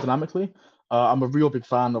thinking aerodynamically, I'm a real big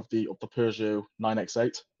fan of the Peugeot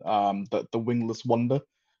 9X8, the wingless wonder.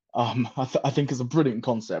 I think it's a brilliant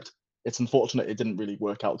concept. It's unfortunate it didn't really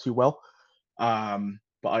work out too well.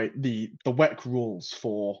 But the WEC rules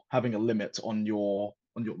for having a limit on your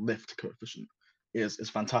lift coefficient is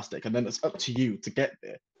fantastic, and then it's up to you to get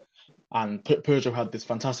there. And Peugeot had this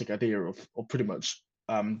fantastic idea of pretty much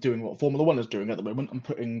doing what Formula One is doing at the moment and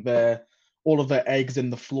putting all of their eggs in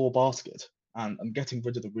the floor basket and getting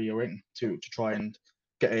rid of the rear wing to try and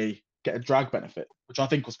get a drag benefit, which I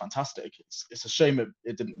think was fantastic. It's a shame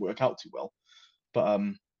it didn't work out too well, but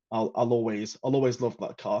I'll always love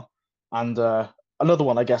that car. And another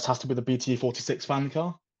one, I guess, has to be the BT46 fan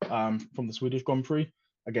car from the Swedish Grand Prix.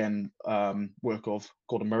 Again, work of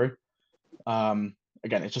Gordon Murray.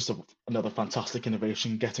 Again, it's just another fantastic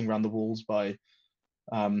innovation, getting around the rules by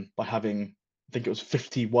having, I think it was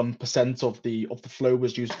 51% of the flow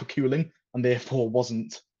was used for cooling, and therefore was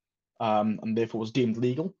deemed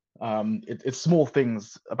legal. It's small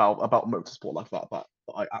things about motorsport like that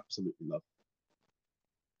I absolutely love.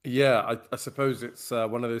 Yeah, I suppose it's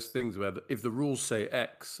one of those things where if the rules say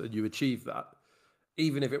X and you achieve that,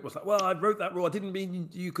 even if it was like, well, I wrote that rule, I didn't mean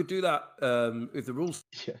you could do that. If the rules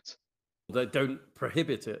Yes. they don't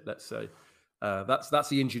prohibit it, let's say, that's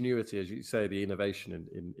the ingenuity, as you say, the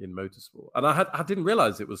innovation in motorsport. And I didn't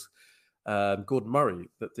realize it was Gordon Murray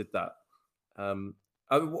that did that.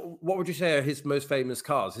 What would you say are his most famous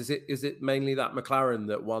cars? Is it mainly that McLaren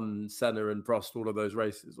that won Senna and Prost all of those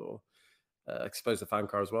races, or exposed the fan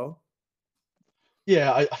car as well?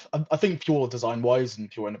 Yeah, I think pure design wise and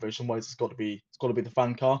pure innovation wise, it's got to be the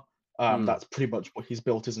fan car. That's pretty much what he's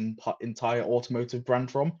built his entire automotive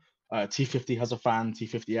brand from. T50 has a fan,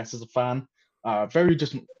 T50S has a fan. Very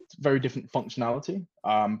different functionality,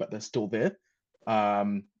 but they're still there.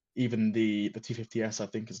 Even the T50S, I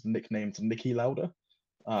think, is nicknamed Nicky Lauda,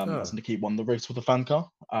 as Nicky won the race with the fan car.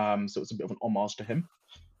 So it's a bit of an homage to him.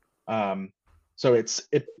 So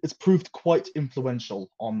it's proved quite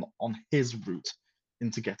influential on his route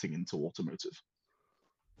into getting into automotive.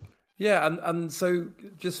 Yeah, and so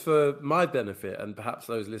just for my benefit and perhaps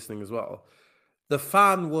those listening as well, the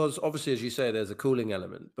fan was obviously, as you say, there's a cooling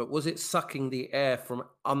element, but was it sucking the air from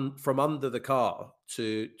under the car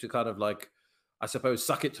to kind of like, I suppose,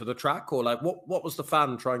 suck it to the track, or like what was the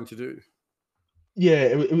fan trying to do? Yeah,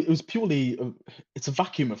 it was purely it's a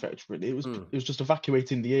vacuum effect, really. It was just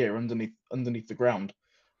evacuating the air underneath the ground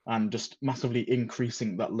and just massively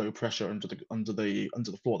increasing that low pressure under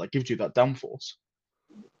the floor. That gives you that downforce.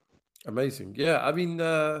 Amazing. Yeah, I mean,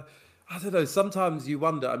 I don't know. Sometimes you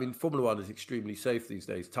wonder. I mean, Formula One is extremely safe these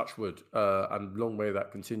days, touch wood, and long may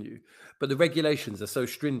that continue. But the regulations are so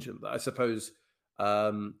stringent that I suppose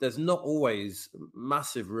there's not always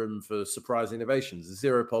massive room for surprise innovations. The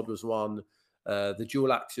Zero Pod was one. The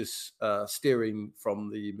dual axis steering from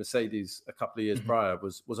the Mercedes a couple of years prior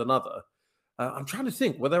was another. I'm trying to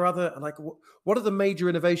think. Were there other what are the major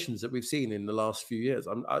innovations that we've seen in the last few years?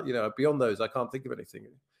 Beyond those, I can't think of anything.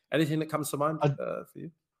 Anything that comes to mind for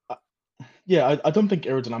you? I don't think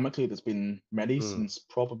aerodynamically there's been many since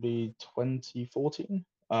probably 2014.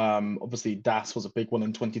 Obviously DAS was a big one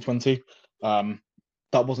in 2020.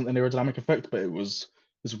 That wasn't an aerodynamic effect, but it was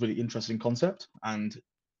a really interesting concept, and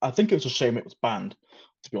I think it was a shame it was banned.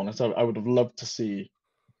 To be honest, I would have loved to see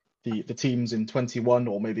the teams in 21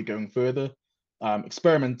 or maybe going further,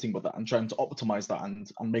 experimenting with that and trying to optimize that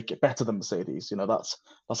and make it better than Mercedes.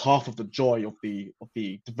 That's half of the joy of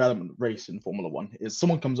the development race in Formula One, is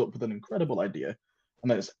someone comes up with an incredible idea, and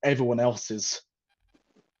then it's everyone else's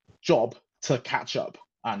job to catch up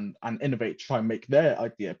and innovate, try and make their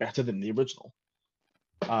idea better than the original.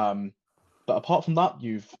 But apart from that,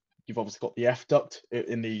 you've obviously got the F duct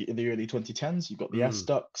in the early 2010s. You've got the S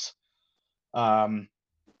ducts. But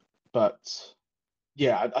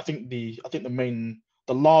yeah, I think the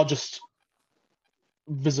largest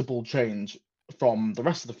visible change from the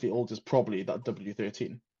rest of the field is probably that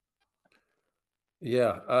W13.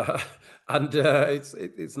 Yeah, and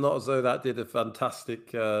it's not as though that did a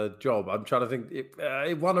fantastic job. I'm trying to think.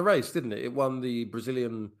 It won a race, didn't it? It won the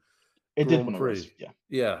Brazilian It did Grand win a Prix. race,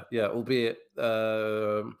 yeah. Yeah. Albeit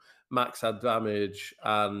Max had damage,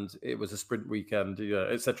 and it was a sprint weekend,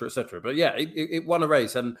 et cetera, et cetera. But yeah, it won a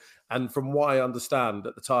race, and from what I understand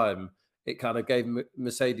at the time, it kind of gave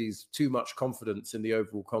Mercedes too much confidence in the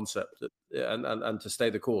overall concept, and to stay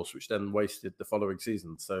the course, which then wasted the following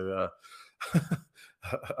season. So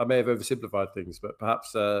I may have oversimplified things, but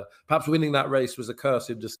perhaps winning that race was a curse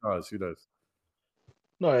in disguise. Who knows?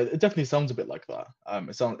 No, it definitely sounds a bit like that.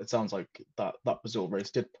 It sounds like that Brazil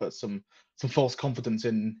race did put some false confidence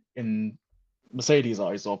in Mercedes'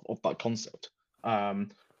 eyes of that concept.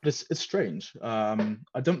 But it's strange.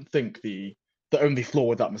 I don't think the only flaw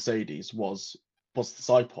with that Mercedes was the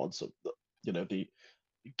side pods. You know, the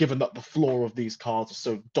given that the floor of these cars are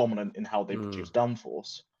so dominant in how they produce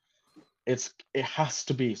downforce, it has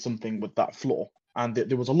to be something with that floor. And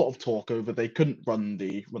there was a lot of talk over they couldn't run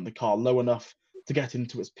the car low enough to get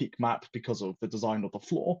into its peak map because of the design of the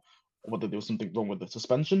floor, or whether there was something wrong with the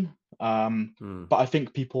suspension. But I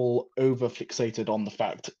think people over fixated on the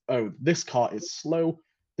fact, oh, this car is slow,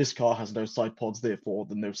 this car has no side pods, therefore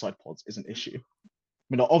the no side pods is an issue. I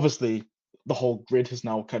mean, obviously, the whole grid has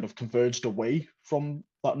now kind of converged away from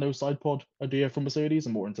that no side pod idea from Mercedes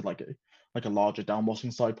and more into like a larger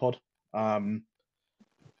downwashing side pod. But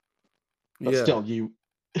still, you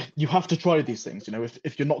have to try these things. You know,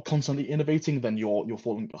 if you're not constantly innovating, then you're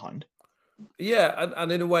falling behind. Yeah,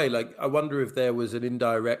 and in a way, like I wonder if there was an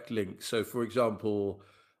indirect link. So, for example,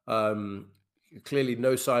 clearly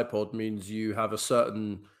no side pod means you have a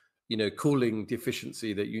certain, cooling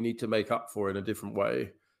deficiency that you need to make up for in a different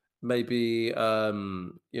way. Maybe,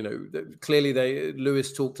 clearly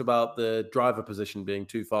Lewis talked about the driver position being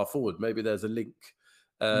too far forward. Maybe there's a link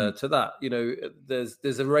to that.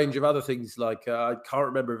 There's a range of other things like I can't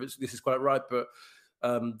remember if this is quite right, but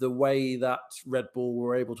the way that Red Bull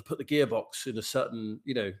were able to put the gearbox in a certain,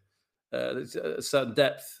 a certain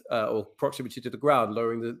depth or proximity to the ground,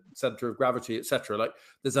 lowering the center of gravity, etc. Like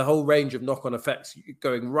there's a whole range of knock-on effects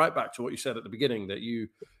going right back to what you said at the beginning, that you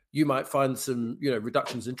might find some,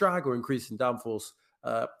 reductions in drag or increase in downforce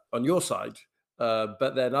on your side,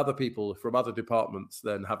 but then other people from other departments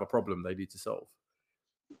then have a problem they need to solve.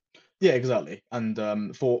 Yeah, exactly. And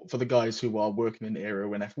for the guys who are working in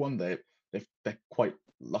aero and F1, they're quite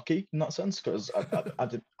lucky in that sense, because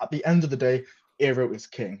at the end of the day, aero is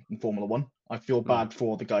king in Formula One. I feel bad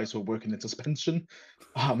for the guys who are working in suspension.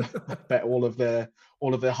 I bet all of their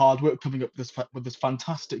hard work coming up with this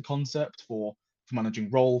fantastic concept for managing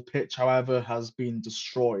roll, pitch, however, has been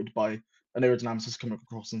destroyed by an aerodynamicist coming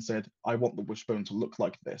across and said, "I want the wishbone to look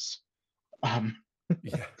like this."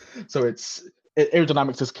 Yeah. So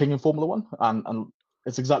aerodynamics is king in Formula One, and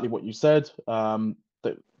it's exactly what you said.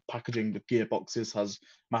 That packaging the gearboxes has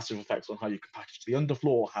massive effects on how you can package the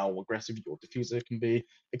underfloor, how aggressive your diffuser can be,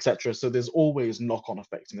 etc. So there's always knock-on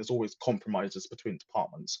effects, and there's always compromises between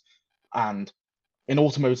departments. And in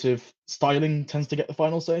automotive, styling tends to get the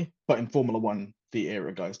final say, but in Formula One, the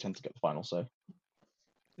aero guys tend to get the final say.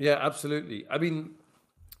 Yeah, absolutely. I mean,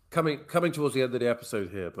 coming towards the end of the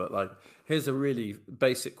episode here, but like, here's a really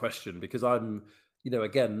basic question, because I'm,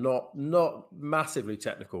 again, not massively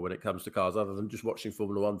technical when it comes to cars, other than just watching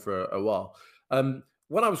Formula One for a while.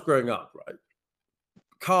 When I was growing up, right,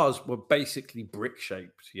 cars were basically brick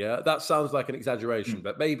shaped. Yeah, that sounds like an exaggeration,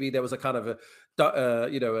 but maybe there was a kind of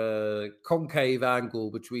a concave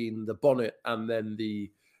angle between the bonnet and then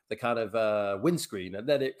the kind of windscreen, and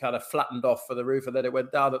then it kind of flattened off for the roof, and then it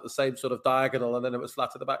went down at the same sort of diagonal, and then it was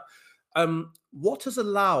flat at the back. What has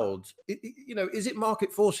allowed, is it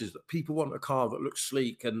market forces that people want a car that looks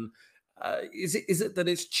sleek, and is it that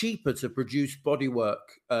it's cheaper to produce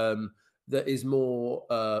bodywork that is more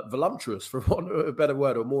voluptuous, for want of a better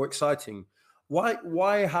word, or more exciting?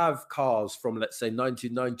 Why have cars from, let's say,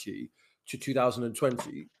 1990 to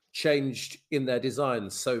 2020 changed in their design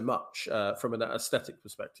so much from an aesthetic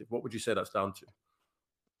perspective? What would you say that's down to?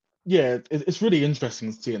 Yeah, it's really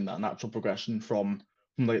interesting seeing that natural progression from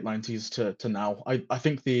late 90s to now. I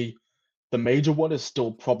think the major one is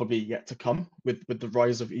still probably yet to come with the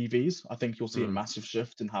rise of EVs. I think you'll see a massive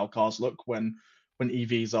shift in how cars look when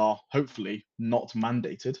EVs are hopefully not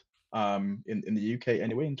mandated in the UK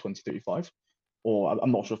anyway in 2035. Or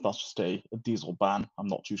I'm not sure if that's just a diesel ban. I'm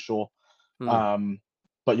not too sure.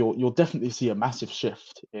 But you'll definitely see a massive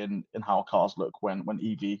shift in how cars look when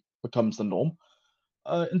EV becomes the norm.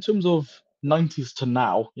 In terms of 90s to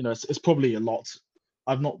now, it's probably a lot.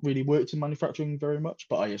 I've not really worked in manufacturing very much,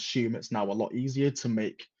 but I assume it's now a lot easier to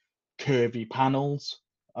make curvy panels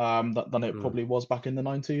than it probably was back in the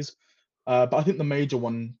 90s. But I think the major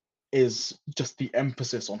one is just the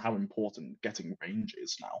emphasis on how important getting range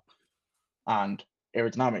is now. And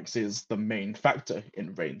aerodynamics is the main factor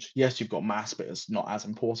in range. Yes, you've got mass, but it's not as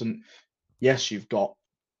important. Yes, you've got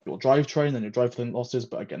your drivetrain and your drivetrain losses,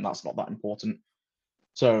 but again, that's not that important.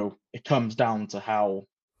 So it comes down to how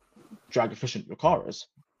drag efficient your car is,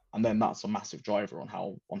 and then that's a massive driver on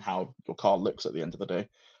how your car looks at the end of the day.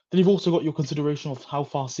 Then you've also got your consideration of how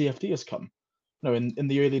far CFD has come. In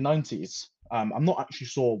the early 90s, I'm not actually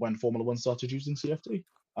sure when Formula One started using CFD,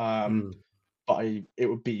 but it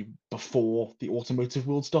would be before the automotive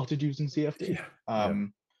world started using CFD.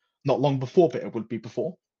 Not long before, but it would be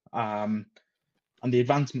before. And the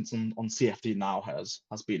advancements on CFD now has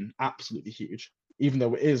been absolutely huge. Even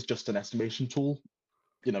though it is just an estimation tool,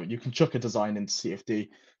 you can chuck a design into CFD,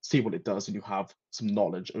 see what it does, and you have some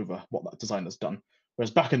knowledge over what that design has done.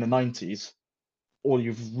 Whereas back in the 90s, all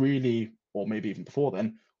you've really, or maybe even before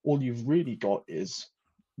then, all you've really got is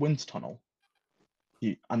wind tunnel.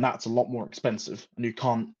 And that's a lot more expensive, and you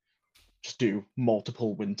can't just do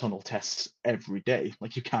multiple wind tunnel tests every day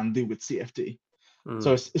like you can do with CFD.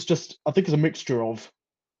 So it's just, I think it's a mixture of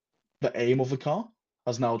the aim of the car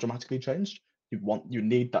has now dramatically changed. You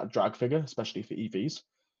need that drag figure, especially for EVs,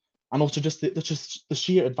 and also just the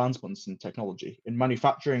sheer advancements in technology in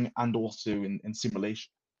manufacturing and also in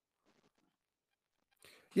simulation.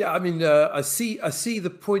 Yeah, I mean, I see the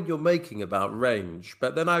point you're making about range,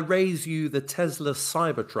 but then I raise you the Tesla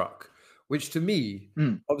Cybertruck, which to me,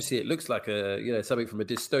 obviously, it looks like something from a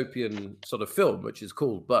dystopian sort of film, which is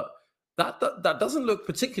cool, but that doesn't look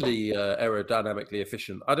particularly aerodynamically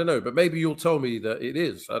efficient. I don't know, but maybe you'll tell me that it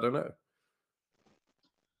is. I don't know.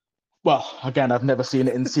 Well, again, I've never seen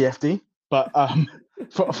it in CFD, but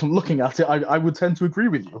from looking at it, I would tend to agree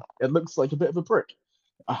with you. It looks like a bit of a brick.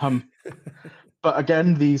 But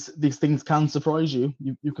again, these things can surprise you.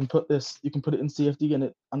 You can put it in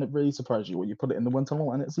CFD and it really surprises you. Or you put it in the wind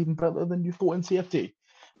tunnel and it's even better than you thought in CFD.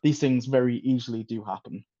 These things very easily do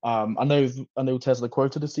happen. I know Tesla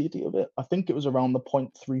quoted a CD of it. I think it was around the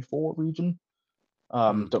 0.34 region.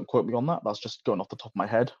 Don't quote me on that. That's just going off the top of my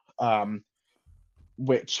head.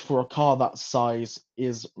 Which for a car that size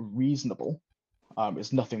is reasonable.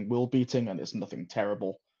 It's nothing will beating and it's nothing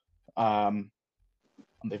terrible. And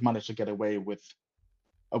they've managed to get away with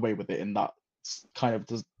it in that kind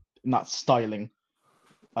of in that styling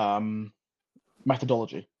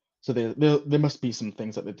methodology. So there must be some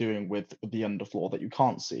things that they're doing with the underfloor that you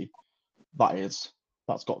can't see. That's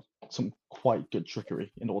got some quite good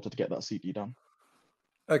trickery in order to get that CD down.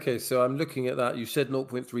 Okay, so I'm looking at that. You said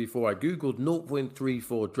 0.34. I googled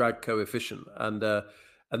 0.34 drag coefficient, and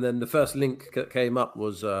then the first link that came up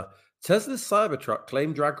was Tesla's Cybertruck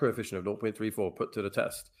claimed drag coefficient of 0.34 put to the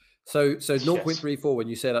test. So 0.34, when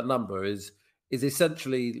you say that number, is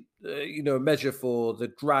essentially a measure for the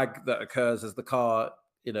drag that occurs as the car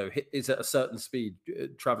is at a certain speed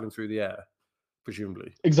traveling through the air,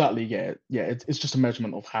 presumably. Exactly. Yeah. It's just a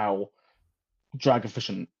measurement of how drag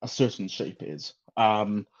efficient a certain shape is.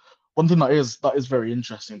 One thing that is very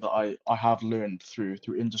interesting that I have learned through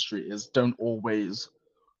industry is don't always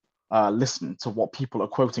listen to what people are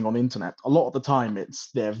quoting on the internet. A lot of the time,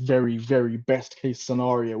 it's their very, very best case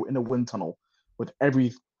scenario in a wind tunnel with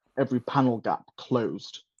every panel gap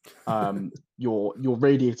closed, your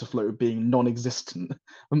radiator flow being non-existent,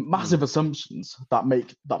 massive assumptions that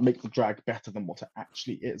make the drag better than what it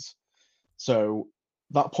actually is. So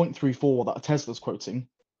that 0.34 that Tesla's quoting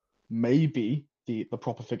may be the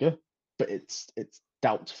proper figure, but it's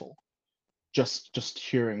doubtful. Just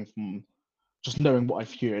knowing what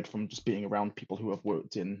I've heard from just being around people who have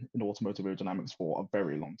worked in automotive aerodynamics for a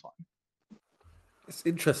very long time. It's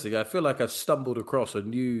interesting. I feel like I've stumbled across a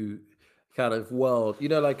new kind of world.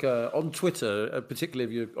 Like on Twitter, particularly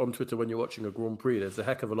if you're on Twitter when you're watching a Grand Prix, there's a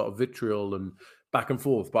heck of a lot of vitriol and back and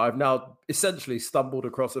forth. But I've now essentially stumbled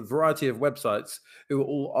across a variety of websites who are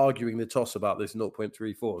all arguing the toss about this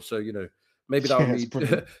 0.34. So, maybe that would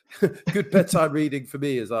be good bedtime reading for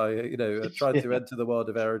me as I, try to enter the world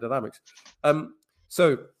of aerodynamics.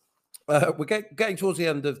 So we're getting towards the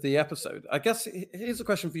end of the episode. I guess here's a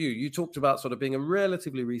question for you. You talked about sort of being a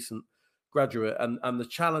relatively recent graduate and the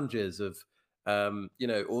challenges of,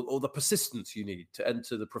 or the persistence you need to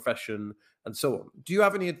enter the profession and so on. Do you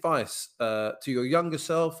have any advice to your younger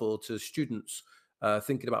self or to students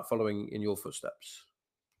thinking about following in your footsteps?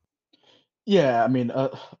 Yeah, I mean, a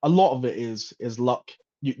lot of it is luck.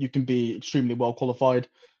 You can be extremely well qualified,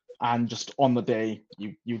 and just on the day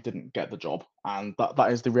you didn't get the job, and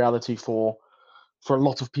that is the reality for a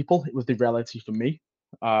lot of people. It was the reality for me.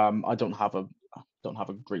 I don't have a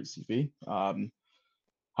great CV.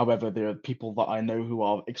 However, there are people that I know who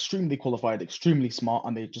are extremely qualified, extremely smart,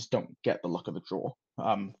 and they just don't get the luck of the draw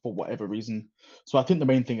for whatever reason. So I think the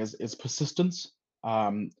main thing is persistence,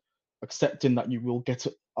 accepting that you will get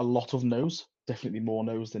a lot of no's, definitely more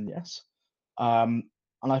no's than yes. And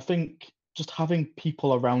I think just having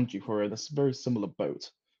people around you who are in this very similar boat,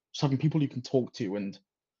 just having people you can talk to and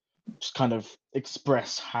just kind of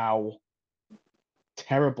express how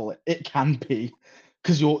terrible it can be,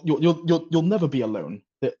 because you'll never be alone.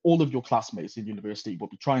 That all of your classmates in university will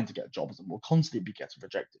be trying to get jobs and will constantly be getting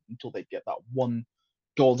rejected until they get that one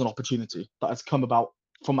golden opportunity that has come about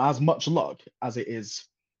from as much luck as it is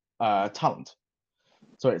talent.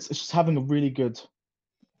 So it's just having a really good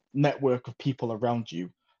network of people around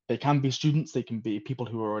you. They can be students, they can be people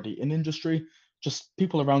who are already in industry, just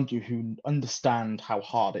people around you who understand how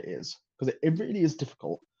hard it is, because it really is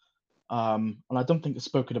difficult. And I don't think it's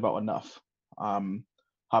spoken about enough,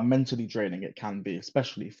 how mentally draining it can be,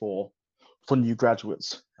 especially for new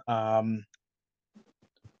graduates.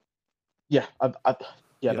 Yeah,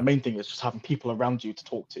 the main thing is just having people around you to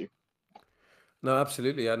talk to. No,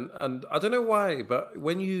 absolutely. And I don't know why, but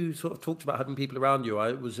when you sort of talked about having people around you,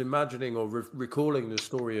 I was imagining or recalling the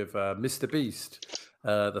story of Mr. Beast,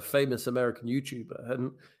 the famous American YouTuber.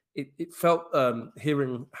 And it felt,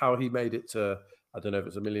 hearing how he made it to, I don't know if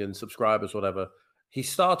it's 1 million subscribers or whatever, he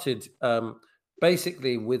started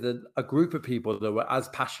basically with a group of people that were as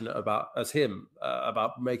passionate as him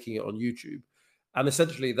about making it on YouTube. And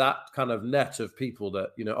essentially that kind of net of people that,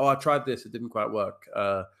 oh, I tried this, it didn't quite work.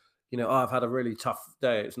 Oh, I've had a really tough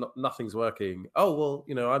day. Nothing's working. Oh,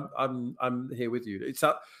 well, I'm here with you.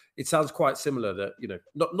 It sounds quite similar that,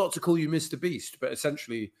 not to call you Mr. Beast, but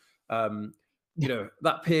essentially,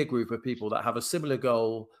 that peer group of people that have a similar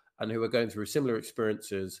goal and who are going through similar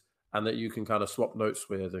experiences and that you can kind of swap notes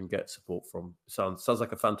with and get support from. Sounds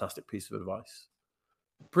like a fantastic piece of advice.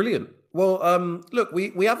 Brilliant. Well, look,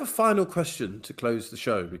 we have a final question to close the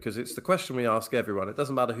show because it's the question we ask everyone. It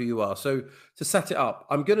doesn't matter who you are. So to set it up,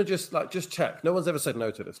 I'm going to just check. No one's ever said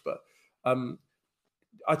no to this, but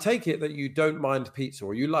I take it that you don't mind pizza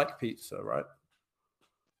or you like pizza, right?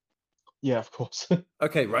 Yeah, of course.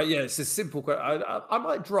 Okay, right. Yeah, it's a simple question. I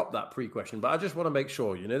might drop that pre-question, but I just want to make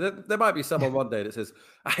sure, there might be someone one day that says,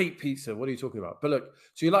 I hate pizza. What are you talking about? But look,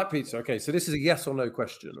 so you like pizza. Okay, so this is a yes or no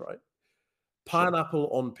question, right? Pineapple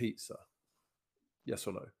on pizza. Yes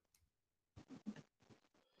or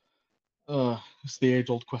no? It's the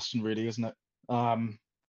age-old question, really, isn't it? I'm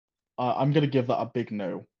going to give that a big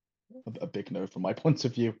no. A big no from my point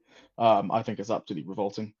of view. I think it's absolutely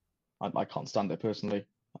revolting. I can't stand it personally.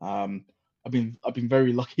 I've been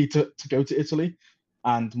very lucky to go to Italy,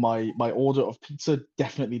 and my order of pizza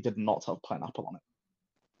definitely did not have pineapple on it.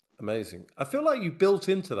 Amazing. I feel like you built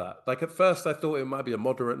into that. Like at first I thought it might be a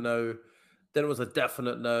moderate no, then it was a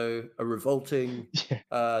definite no, a revolting,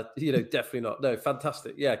 definitely not. No,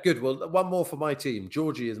 fantastic. Yeah, good. Well, one more for my team.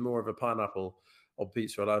 Georgie is more of a pineapple on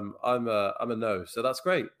pizza, and I'm a no. So that's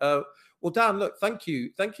great. Well, Dan, look, thank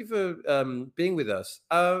you for being with us.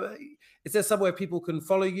 Is there somewhere people can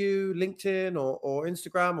follow you, LinkedIn or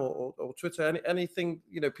Instagram or Twitter? Anything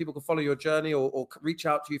people can follow your journey or reach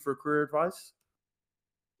out to you for career advice?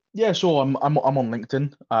 Yeah, sure. I'm on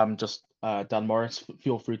LinkedIn. Just Dan Morris.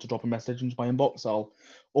 Feel free to drop a message into my inbox. I'll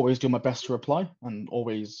always do my best to reply, and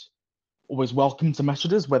always welcome to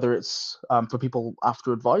messages, whether it's for people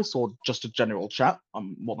after advice or just a general chat.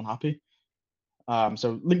 I'm more than happy.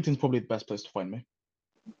 So LinkedIn's probably the best place to find me.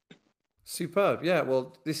 Superb. Yeah.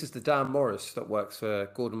 Well, this is the Dan Morris that works for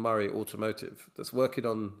Gordon Murray Automotive. That's working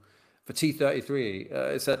on for T33,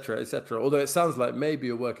 etc., etc. Although it sounds like maybe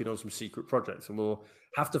you're working on some secret projects, and we'll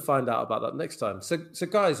have to find out about that next time. So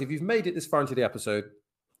guys, if you've made it this far into the episode,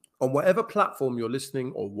 on whatever platform you're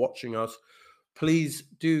listening or watching us, please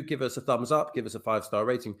do give us a thumbs up, give us a 5-star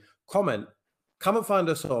rating, comment, come and find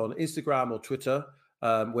us on Instagram or Twitter.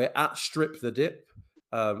 We're at Strip the Dip,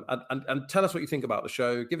 and tell us what you think about the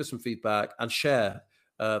show. Give us some feedback and share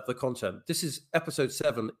the content. This is episode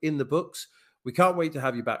 7 in the books. We can't wait to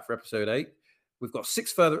have you back for episode 8. We've got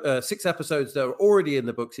 6 episodes that are already in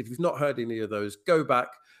the books. If you've not heard any of those, go back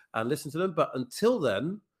and listen to them. But until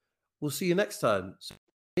then, we'll see you next time. So,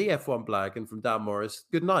 me, F1 Blag, and from Dan Morris,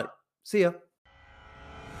 good night. See ya.